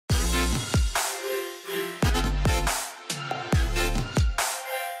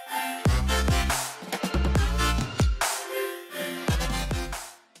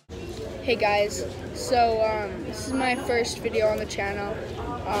Hey guys, so this is my first video on the channel.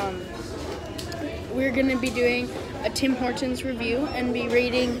 We're gonna be doing a Tim Hortons review and be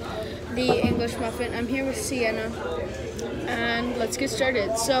rating the English muffin. I'm here with Sienna, and let's get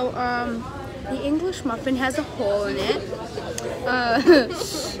started. So the English muffin has a hole in it,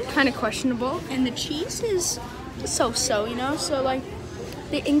 kind of questionable, and the cheese is so-so, you know. So like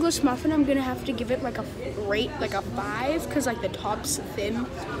the English muffin, I'm gonna have to give it like a 5, because like the top's thin,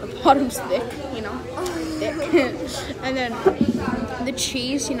 the bottom's thick, you know, thick. And then the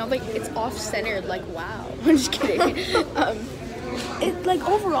cheese, you know, like it's off-centered. Like wow, I'm just kidding. It like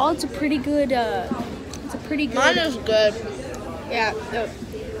overall, it's a pretty good. Mine is good. Yeah.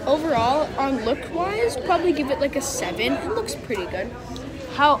 Overall, on look-wise, probably give it like a 7. It looks pretty good.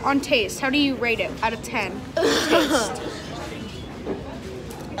 How on taste? How do you rate it out of 10? Taste.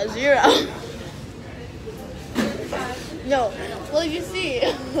 A 0. No. Well, you see.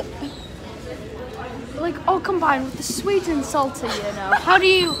 Like all combined with the sweet and salty, you know. How do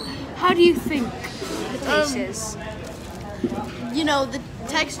you think the taste is? You know, the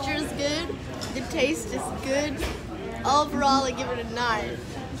texture is good. The taste is good. Overall, I give it a 9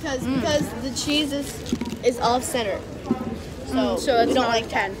 because the cheese is off center. So it's we don't not like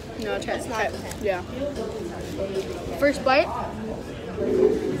 10. No, 10. It's not 10. Yeah. First bite.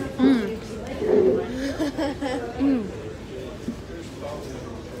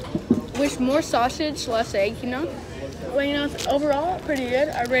 Wish more sausage, less egg, you know? Well, you know, it's overall pretty good.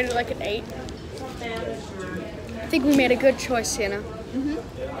 I rated it like an 8. I think we made a good choice, Sienna.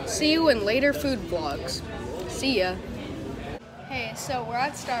 See you in later food vlogs. See ya. Hey, so we're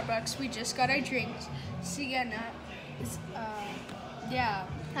at Starbucks. We just got our drinks. Sienna is, yeah.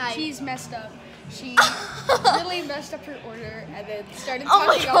 Hi. She's messed up. She really messed up her order and then started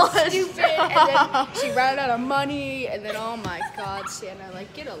talking all stupid, and then she ran out of money, and then oh my god, Sienna,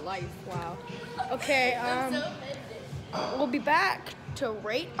 like get a life. Wow. Okay, we'll be back to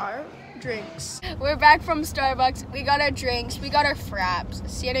rate our drinks. We're back from Starbucks. We got our drinks, we got our fraps.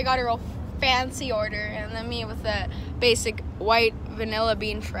 Sienna got her real fancy order, and then me with the basic white vanilla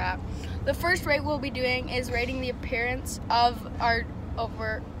bean frap. The first rate we'll be doing is rating the appearance of our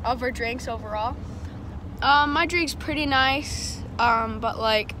drinks overall. My drink's pretty nice, but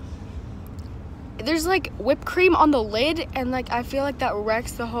like there's like whipped cream on the lid, and like I feel like that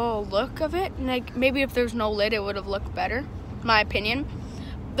wrecks the whole look of it. And like maybe if there's no lid, it would have looked better, my opinion.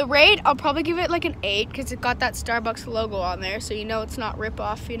 The rate, I'll probably give it like an 8 because it got that Starbucks logo on there, so you know it's not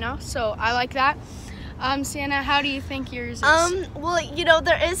rip-off, you know. So I like that. Sienna, how do you think yours is? Well, you know,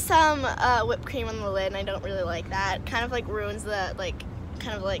 there is some whipped cream on the lid, and I don't really like that. Kind of like ruins the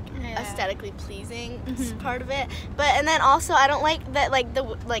aesthetically pleasing part of it. And then also I don't like that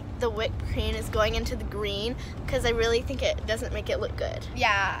the whipped cream is going into the green, because I really think it doesn't make it look good.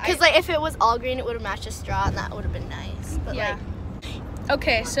 Yeah. Because like if it was all green, it would have matched a straw, and that would have been nice. But yeah.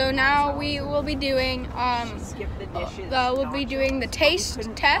 Okay, so now we will be doing we'll be doing the taste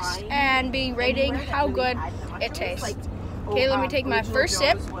test and be rating how good it tastes. Okay, let me take my first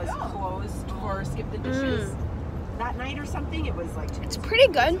sip. That night or something, it was like it's pretty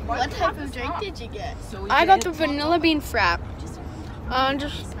good. What type of drink did you get? I got the vanilla bean frap.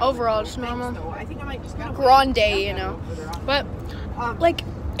 Just overall, just normal. I think I might just grande, you know. But like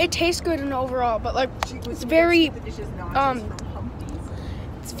it tastes good in overall, but like it's very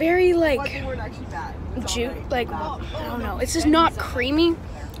it's very like like I don't know. It's just not creamy.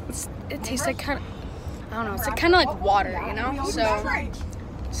 It tastes like kind of, I don't know. It's like kind of like water, you know. So.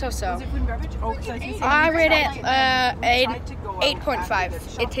 I rate it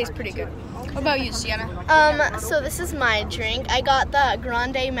 8.5. It tastes pretty good. What about you, Sienna? So this is my drink. I got the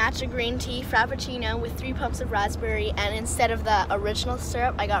Grande Matcha Green Tea Frappuccino with 3 pumps of raspberry, and instead of the original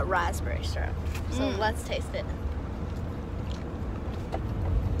syrup, I got raspberry syrup. So let's taste it.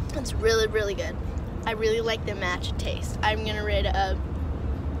 It's really, really good. I really like the matcha taste. I'm gonna rate it a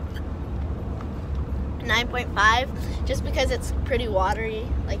 9.5, just because it's pretty watery.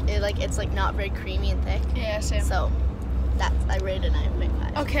 It's not very creamy and thick. Yeah, same. So I rated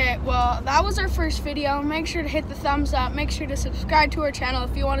 9.5. Okay, well that was our first video. Make sure to hit the thumbs up. Make sure to subscribe to our channel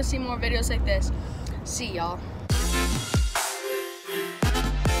if you want to see more videos like this. See y'all.